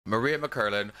Maria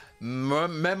McErlane,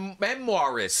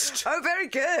 memoirist. Oh, very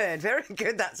good. Very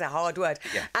good. That's a hard word.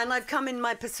 Yeah. And I've come in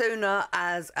my persona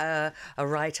as a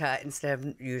writer instead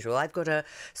of usual. I've got a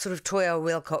sort of Toya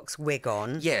Wilcox wig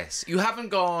on. Yes, you haven't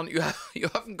gone. You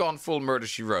haven't gone full Murder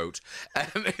She Wrote.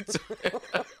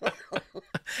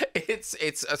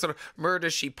 It's a sort of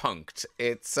Murder She Punked.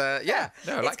 It's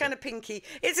It's kind of pinky.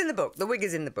 It's in the book. The wig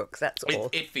is in the book. That's all.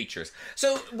 It features.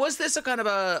 So was this a kind of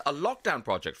a lockdown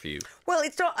project for you? Well,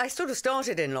 I sort of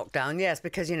started in lockdown, yes,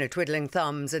 because, you know, twiddling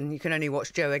thumbs, and you can only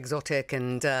watch Joe Exotic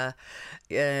and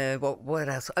what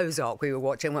else? Ozark we were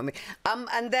watching, weren't we?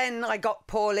 And then I got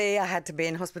poorly. I had to be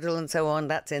in hospital and so on.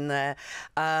 That's in there.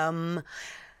 And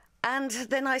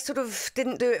then I sort of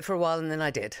didn't do it for a while, and then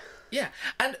I did. Yeah,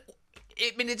 and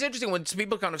I mean, it's interesting when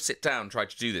people kind of sit down and try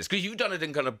to do this, because you've done it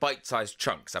in kind of bite-sized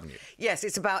chunks, haven't you? Yes,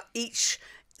 it's about each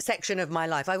section of my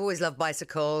life. I've always loved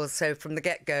bicycles, so from the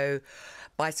get-go,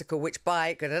 bicycle, which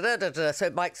bike, so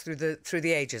bikes through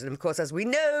the ages. And of course, as we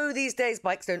know, these days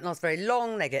bikes don't last very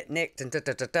long. They get nicked and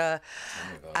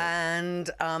And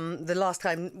the last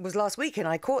time was last week, and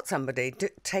I caught somebody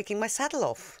taking my saddle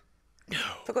off. No.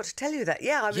 Forgot to tell you that.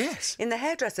 Yeah, I was in the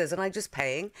hairdressers and I was just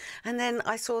paying. And then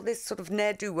I saw this sort of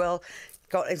ne'er-do-well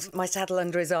got my saddle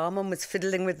under his arm and was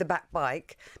fiddling with the back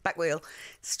wheel.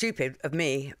 Stupid of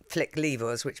me, flick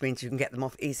levers, which means you can get them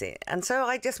off easy. And so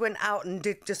I just went out and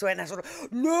sort of,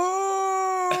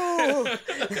 no!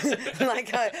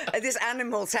 Like this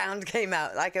animal sound came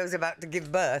out, like I was about to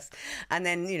give birth. And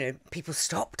then, you know, people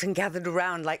stopped and gathered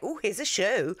around like, oh, here's a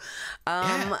show.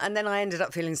 And then I ended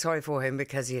up feeling sorry for him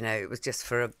because, you know, it was just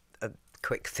for a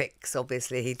quick fix.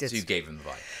 Obviously, he did. So you gave him the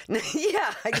bike?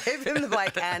 Yeah, I gave him the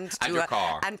bike and your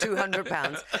car and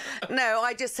 £200. No,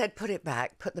 I just said, put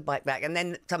the bike back. And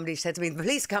then somebody said to me, the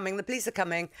police are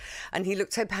coming. And he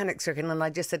looked so panic-stricken, and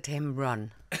I just said to him, run.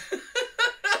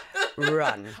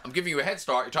 Run. I'm giving you a head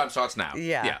start. Your time starts now.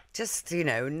 Yeah. Just, you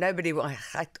know, nobody... I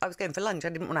was going for lunch. I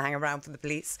didn't want to hang around for the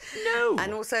police. No.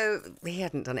 And also, he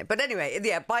hadn't done it. But anyway,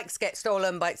 yeah, bikes get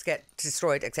stolen, bikes get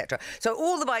destroyed, etc. So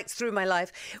all the bikes through my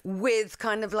life with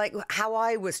kind of like how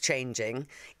I was changing,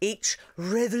 each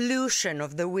revolution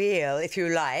of the wheel, if you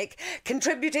like,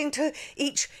 contributing to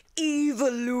each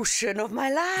evolution of my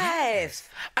life. Yes.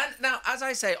 And now, as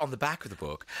I say on the back of the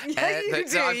book,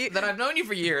 that I've known you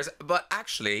for years, but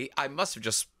actually I must have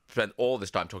just spent all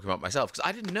this time talking about myself because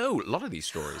I didn't know a lot of these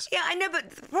stories. Yeah, I know,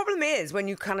 but the problem is when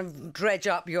you kind of dredge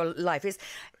up your life is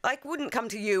I wouldn't come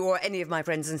to you or any of my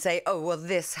friends and say, oh, well,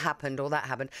 this happened or that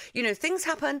happened. You know, things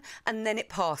happen and then it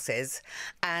passes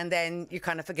and then you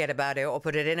kind of forget about it or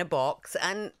put it in a box,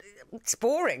 and it's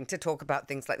boring to talk about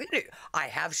things like that. You know, I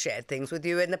have shared things with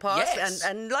you in the past, yes.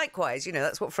 and likewise, you know,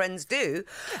 that's what friends do.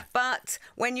 But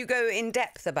when you go in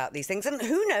depth about these things, and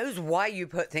who knows why you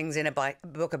put things in a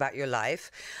book about your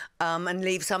life and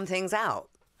leave some things out.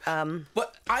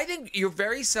 But I think you're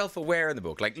very self-aware in the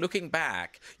book. Like, looking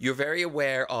back, you're very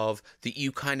aware of that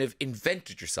you kind of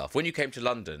invented yourself. When you came to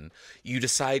London, you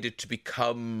decided to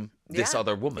become this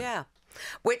other woman. Yeah.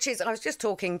 Which is, I was just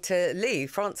talking to Lee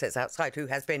Francis outside, who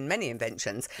has been many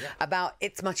inventions, about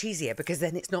it's much easier because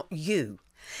then it's not you.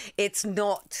 It's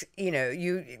not, you know,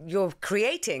 you're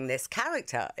creating this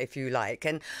character, if you like.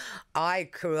 And I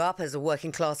grew up as a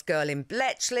working class girl in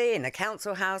Bletchley, in a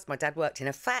council house. My dad worked in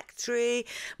a factory.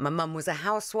 My mum was a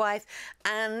housewife.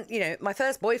 And, you know, my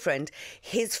first boyfriend,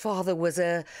 his father was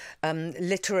a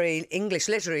English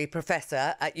literary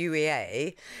professor at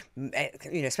UEA,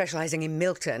 you know, specialising in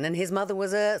Milton. And his mother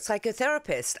was a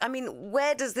psychotherapist. I mean,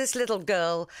 where does this little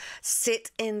girl sit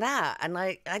in that? And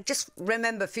I just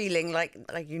remember feeling like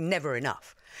you're never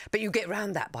enough. But you get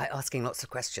around that by asking lots of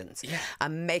questions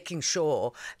and making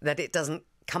sure that it doesn't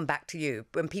come back to you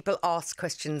when people ask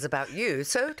questions about you.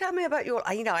 So tell me about your...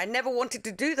 You know, I never wanted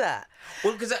to do that.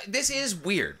 Well, because this is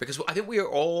weird, because I think we are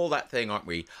all that thing, aren't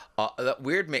we? That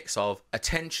weird mix of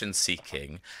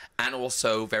attention-seeking and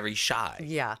also very shy.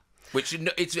 Yeah. Which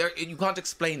you can't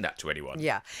explain that to anyone.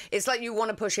 Yeah. It's like you want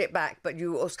to push it back, but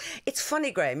you also... It's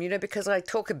funny, Graham, you know, because I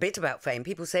talk a bit about fame.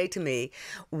 People say to me,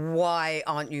 why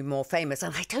aren't you more famous?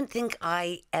 And I don't think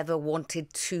I ever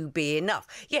wanted to be enough.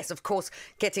 Yes, of course,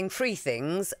 getting free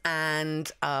things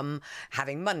and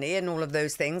having money and all of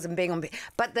those things and being on...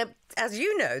 But as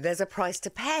you know, there's a price to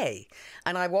pay.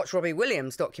 And I watched Robbie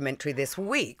Williams' documentary this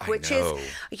week, which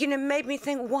is, you know, made me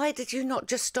think, why did you not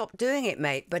just stop doing it,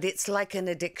 mate? But it's like an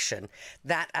addiction.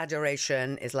 That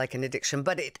adoration is like an addiction,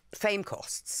 but fame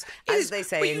costs, as they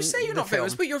say. But you say you're not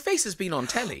famous, but your face has been on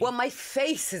telly. Well, my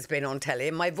face has been on telly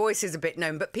and my voice is a bit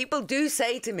known, but people do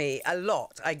say to me a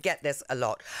lot, I get this a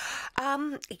lot,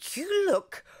 you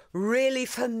look really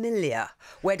familiar.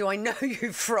 Where do I know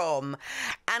you from?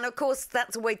 And of course,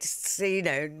 that's a way to see, you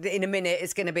know, in a minute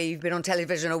it's going to be, you've been on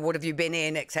television or what have you been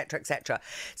in, etc., etc.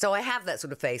 So I have that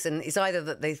sort of face, and it's either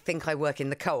that they think I work in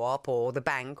the co-op or the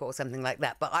bank or something like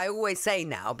that. But I always say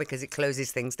now, because it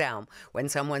closes things down, when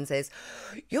someone says,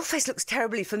 your face looks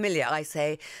terribly familiar, I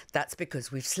say, that's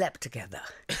because we've slept together.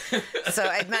 So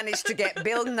I'd managed to get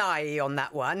Bill Nye on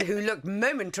that one, who looked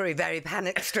momentarily very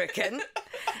panic-stricken,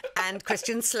 and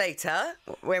Christian Slater,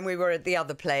 when we were at the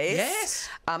other place, yes,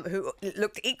 who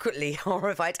looked equally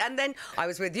horrified. And then I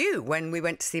was with you when we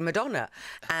went to see Madonna,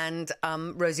 and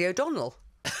Rosie O'Donnell.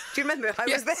 Do you remember? I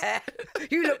was there.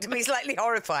 You looked at me slightly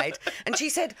horrified, and she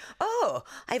said, oh,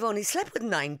 I've only slept with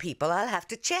 9 people. I'll have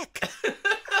to check.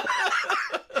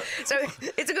 So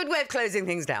it's a good way of closing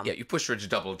things down. Yeah, you pushed her into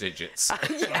double digits.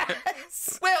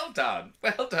 Yes. Well done,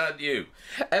 you.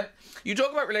 You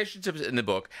talk about relationships in the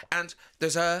book, and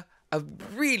there's a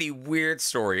really weird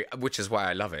story, which is why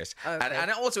I love it. Okay.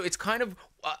 And also, it's kind of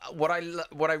what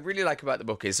I really like about the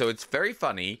book is, so it's very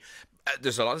funny.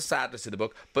 There's a lot of sadness in the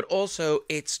book, but also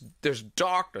there's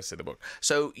darkness in the book.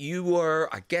 So you were,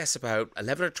 I guess, about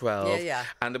 11 or 12,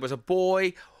 and there was a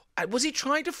boy. Was he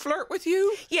trying to flirt with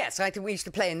you? Yes, I think we used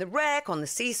to play in the rec, on the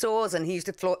seesaws, and he used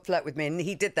to flirt with me, and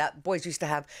he did that. Boys used to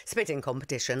have spitting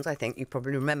competitions, I think you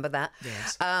probably remember that.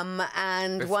 Yes.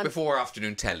 And before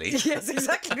afternoon telly. Yes,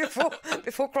 exactly,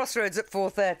 before Crossroads at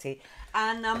 4:30.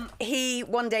 And he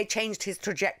one day changed his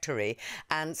trajectory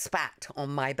and spat on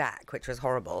my back, which was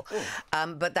horrible.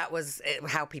 But that was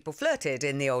how people flirted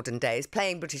in the olden days,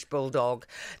 playing British Bulldog,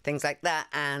 things like that,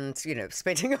 and, you know,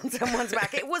 spitting on someone's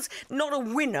back. It was not a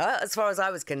winner as far as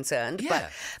I was concerned. Yeah.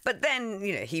 But then,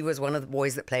 you know, he was one of the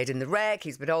boys that played in the rec.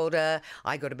 He's a bit older.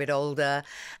 I got a bit older.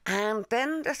 And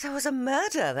then there was a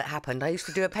murder that happened. I used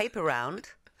to do a paper round.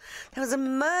 There was a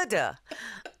murder.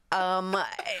 I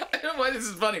don't know why this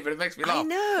is funny, but it makes me laugh. I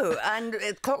know. And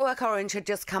Clockwork Orange had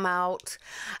just come out,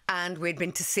 and we'd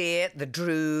been to see it, the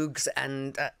Droogs,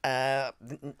 and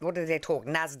what did they talk?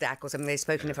 NASDAQ or something. They'd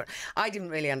spoken in front. I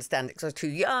didn't really understand it because I was too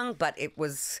young, but it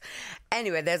was...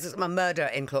 Anyway, there's a murder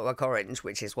in Clockwork Orange,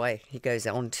 which is why he goes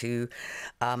on to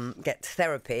get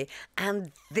therapy.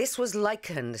 And this was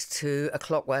likened to a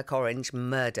Clockwork Orange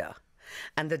murder.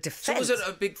 And the defence... So was it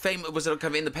a big fame? Was it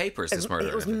coming in the papers, this murder?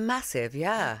 It was massive,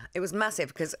 yeah. It was massive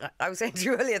because I was saying to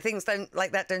you earlier, things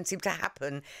like that don't seem to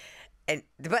happen.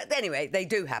 But anyway, they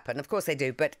do happen. Of course they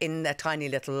do, but in a tiny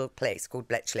little place called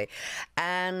Bletchley.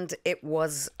 And it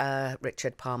was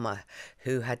Richard Palmer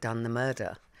who had done the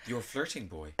murder. Your flirting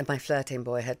boy. And my flirting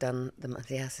boy had done the murder.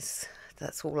 Yes,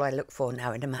 that's all I look for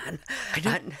now in a man. I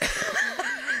know.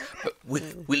 But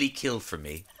will he kill for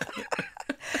me?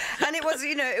 And it was,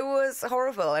 you know, it was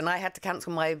horrible. And I had to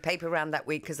cancel my paper round that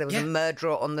week because there was a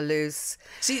murderer on the loose.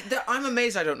 See, I'm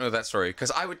amazed I don't know that story,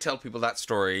 because I would tell people that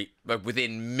story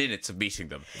within minutes of meeting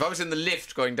them. If I was in the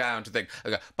lift going down to think,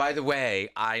 okay, by the way,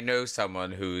 I know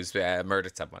someone who's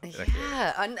murdered someone.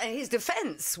 Yeah, and his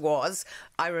defence was,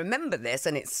 I remember this,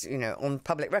 and it's, you know, on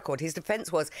public record, his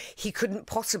defence was he couldn't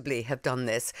possibly have done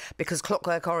this because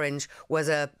Clockwork Orange was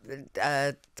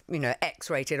you know,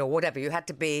 X-rated or whatever. You had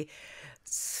to be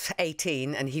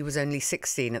 18 and he was only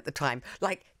 16 at the time.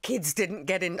 Like, kids didn't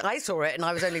get in. I saw it and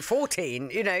I was only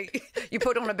 14. You know, you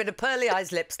put on a bit of pearly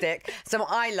eyes lipstick, some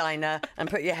eyeliner, and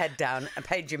put your head down and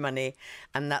paid your money,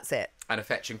 and that's it. And a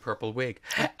fetching purple wig.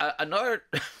 Another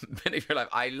bit of your life,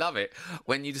 I love it,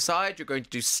 when you decide you're going to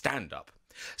do stand-up.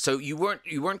 So you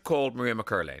weren't called Maria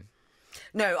McErlane.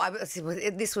 No,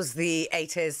 this was the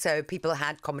 80s, so people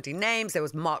had comedy names. There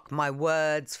was Mark My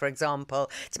Words, for example.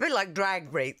 It's a bit like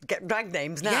drag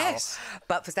names now. Yes.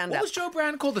 But for stand-up. What was Joe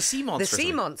Brand called? The Sea Monster? The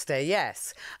Sea Monster,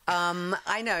 yes.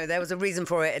 I know, there was a reason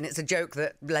for it, and it's a joke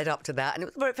that led up to that. And it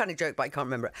was a very funny joke, but I can't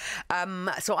remember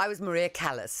it. So I was Maria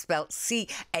Callas, spelt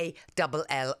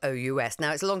Callous.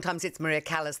 Now, it's a long time since Maria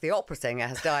Callas, the opera singer,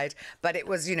 has died. But it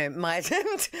was, you know, my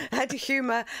attempt at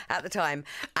humour at the time.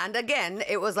 And again,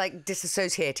 it was like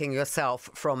disassociating yourself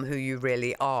from who you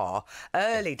really are.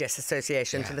 Early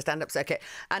disassociation to the stand-up circuit.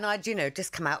 And I'd, you know,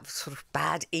 just come out with sort of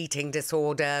bad eating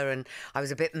disorder, and I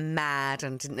was a bit mad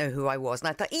and didn't know who I was. And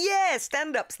I thought, yeah,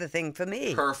 stand-up's the thing for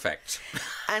me. Perfect.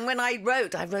 And when I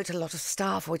wrote a lot of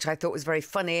stuff, which I thought was very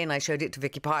funny, and I showed it to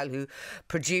Vicky Pyle, who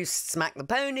produced Smack the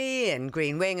Pony and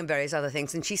Green Wing and various other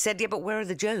things. And she said, yeah, but where are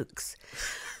the jokes?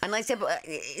 And I said, "But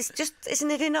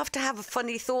isn't it enough to have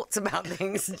funny thoughts about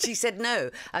things?" And she said,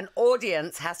 "No, an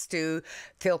audience has to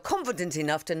feel confident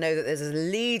enough to know that there's a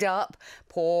lead up,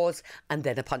 pause, and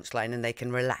then a punchline, and they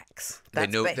can relax. They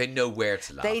know where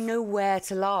to laugh. They know where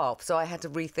to laugh." So I had to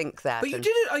rethink that. But you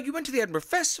did it. You went to the Edinburgh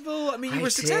Festival. I mean, you were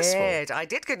successful. I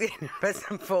did go to the Edinburgh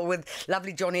Festival with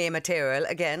lovely Johnny Immaterial.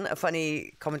 Again, a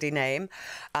funny comedy name.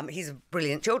 He's a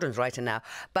brilliant children's writer now.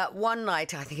 But one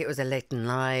night, I think it was a late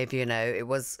live, it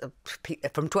was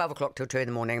from 12 o'clock till 2 in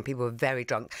the morning, and people were very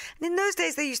drunk. And in those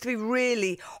days, they used to be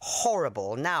really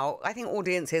horrible. Now, I think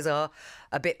audiences are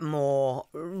a bit more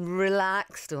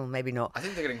relaxed, or maybe not. I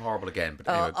think they're getting horrible again. But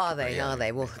anyway, Are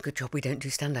they? Well, good job we don't do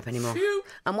stand-up anymore. Phew.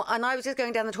 And I was just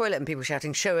going down the toilet and people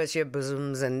shouting, "Show us your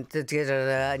bosoms," and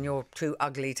and you're too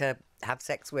ugly to have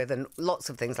sex with, and lots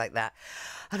of things like that.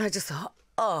 And I just thought,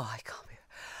 I can't be.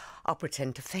 I'll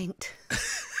pretend to faint.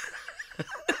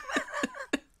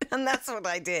 And that's what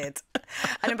I did.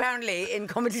 And apparently in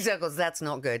comedy circles, that's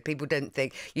not good. People don't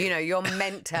think, you're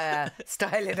meant to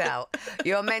style it out.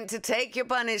 You're meant to take your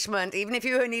punishment. Even if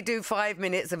you only do 5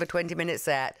 minutes of a 20-minute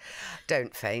set,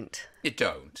 don't faint. You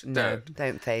don't. No,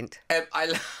 don't faint. I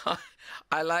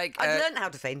like... I learned how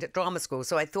to faint at drama school,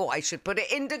 so I thought I should put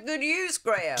it into good use,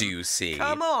 Graham. Do you see?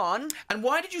 Come on. And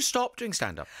why did you stop doing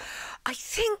stand-up? I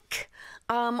think...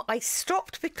 I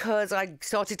stopped because I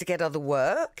started to get other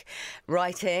work,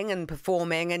 writing and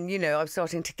performing, and, I was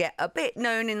starting to get a bit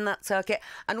known in that circuit.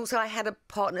 And also I had a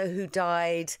partner who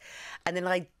died, and then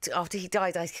after he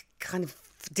died, I kind of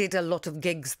did a lot of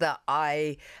gigs that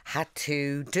I had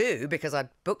to do because I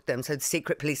booked them. So the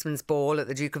Secret Policeman's Ball at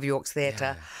the Duke of York's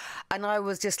Theatre. Yeah. And I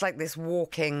was just like this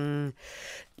walking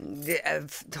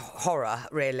horror,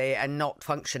 really, and not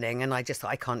functioning. And I just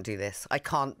thought, I can't do this. I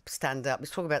can't stand up.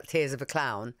 Let's talk about Tears of a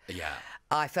Clown. Yeah.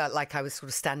 I felt like I was sort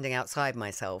of standing outside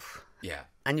myself. Yeah.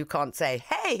 And you can't say,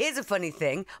 "Hey, here's a funny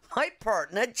thing. My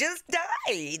partner just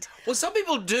died." Well, some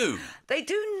people do. They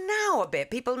do now a bit.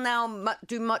 People now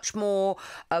do much more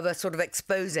of a sort of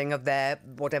exposing of their,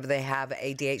 whatever they have,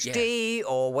 ADHD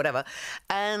or whatever.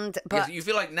 But you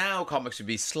feel like now comics would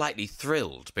be slightly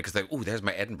thrilled because there's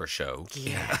my Edinburgh show.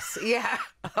 Yes, yeah.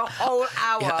 A whole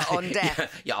hour on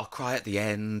death. Yeah, I'll cry at the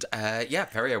end.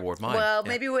 Perrier Award, mine. Well,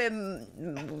 maybe we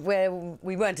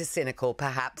weren't as cynical,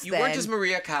 perhaps. You weren't as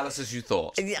Maria Callas as you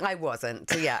thought. I wasn't.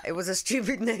 Yeah, it was a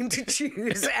stupid name to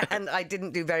choose, and I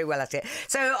didn't do very well at it.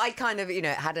 So I kind of, it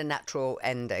had a natural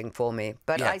ending for me.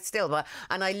 But I still,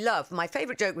 and I love, my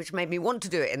favourite joke, which made me want to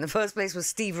do it in the first place, was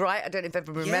Steve Wright. I don't know if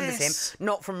everyone remembers him,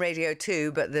 not from Radio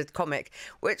 2, but the comic,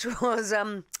 which was...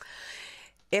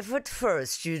 if at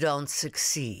first you don't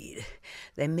succeed,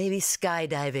 then maybe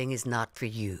skydiving is not for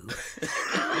you.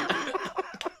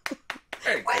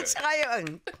 Which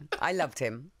I loved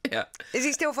him. Yeah. Is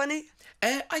he still funny?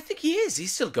 I think he is.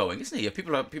 He's still going, isn't he?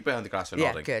 People behind the glass are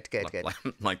nodding. Yeah, good.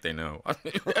 Like they know.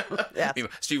 Yeah.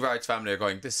 Steve Wright's family are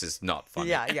going, this is not funny.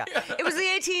 Yeah. It was the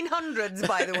 1800s,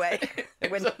 by the way.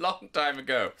 It was a long time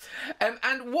ago.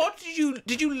 And what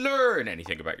did you learn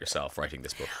anything about yourself writing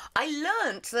this book? I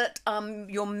learnt that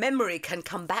your memory can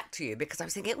come back to you, because I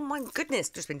was thinking, oh my goodness,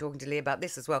 just been talking to Lee about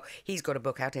this as well. He's got a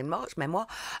book out in March, Memoir.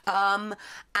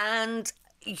 And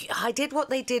I did what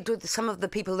they did with some of the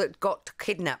people that got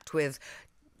kidnapped with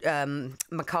John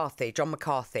McCarthy.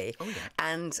 Oh, yeah.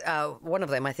 And one of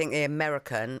them, I think the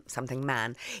American something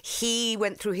man, he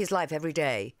went through his life every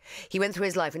day. He went through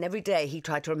his life, and every day he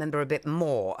tried to remember a bit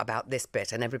more about this bit.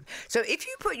 So if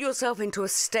you put yourself into a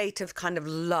state of kind of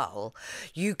lull,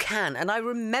 you can. And I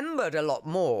remembered a lot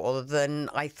more than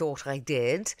I thought I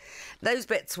did. Those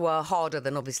bits were harder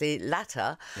than obviously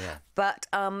latter. Yeah. But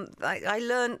I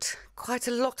learnt quite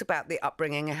a lot about the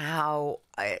upbringing, how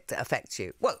it affects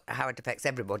you. Well, how it affects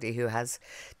everybody who has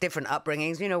different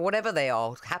upbringings. Whatever they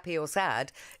are, happy or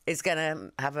sad, is going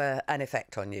to have an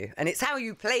effect on you. And it's how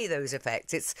you play those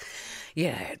effects. It's,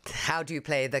 how do you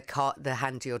play the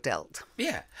hand you're dealt?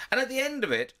 Yeah. And at the end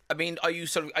of it, I mean, are you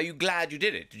glad you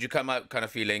did it? Did you come out kind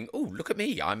of feeling, oh, look at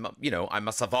me, I'm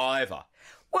a survivor?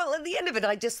 Well, at the end of it,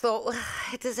 I just thought,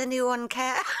 does anyone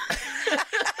care?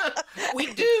 We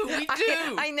do.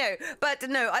 I know. But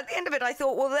no, at the end of it, I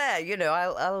thought, well,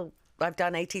 there, I've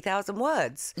done 80,000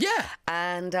 words. Yeah.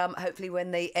 And hopefully when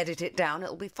they edit it down,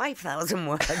 it'll be 5,000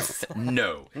 words.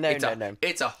 No. No.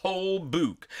 It's a whole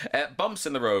book. Bumps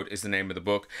in the Road is the name of the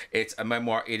book. It's a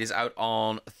memoir. It is out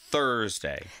on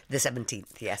Thursday. The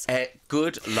 17th, yes.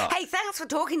 Good luck. Hey, thanks for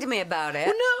talking to me about it.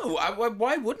 Well, no.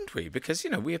 Why wouldn't we? Because,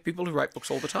 we have people who write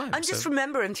books all the time. And just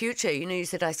remember in future, you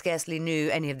said I scarcely knew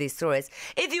any of these stories.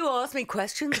 If you ask me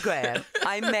questions, Graham,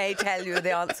 I may tell you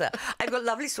the answer. I've got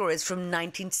lovely stories from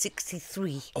 1960.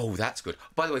 63. Oh, that's good.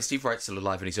 By the way, Steve Wright's still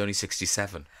alive and he's only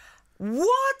 67.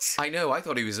 What? I know, I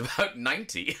thought he was about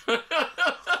 90.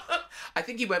 I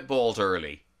think he went bald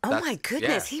early. Oh my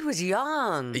goodness, he was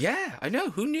young. Yeah, I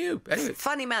know. Who knew? Anyway.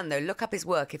 Funny man, though. Look up his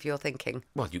work if you're thinking.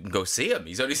 Well, you can go see him.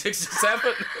 He's only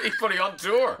 67. He's probably on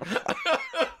tour.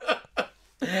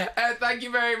 Thank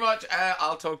you very much.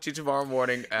 I'll talk to you tomorrow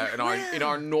morning in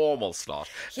our normal slot.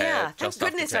 Yeah, thank just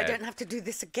after goodness I 10. don't have to do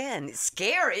this again. It's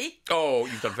scary. Oh,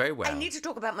 you've done very well. I need to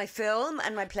talk about my film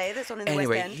and my play that's on in the West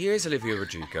Anyway, End. here's Olivia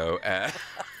Rodrigo,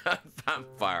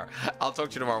 Vampire. I'll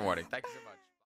talk to you tomorrow morning. Thank you so much.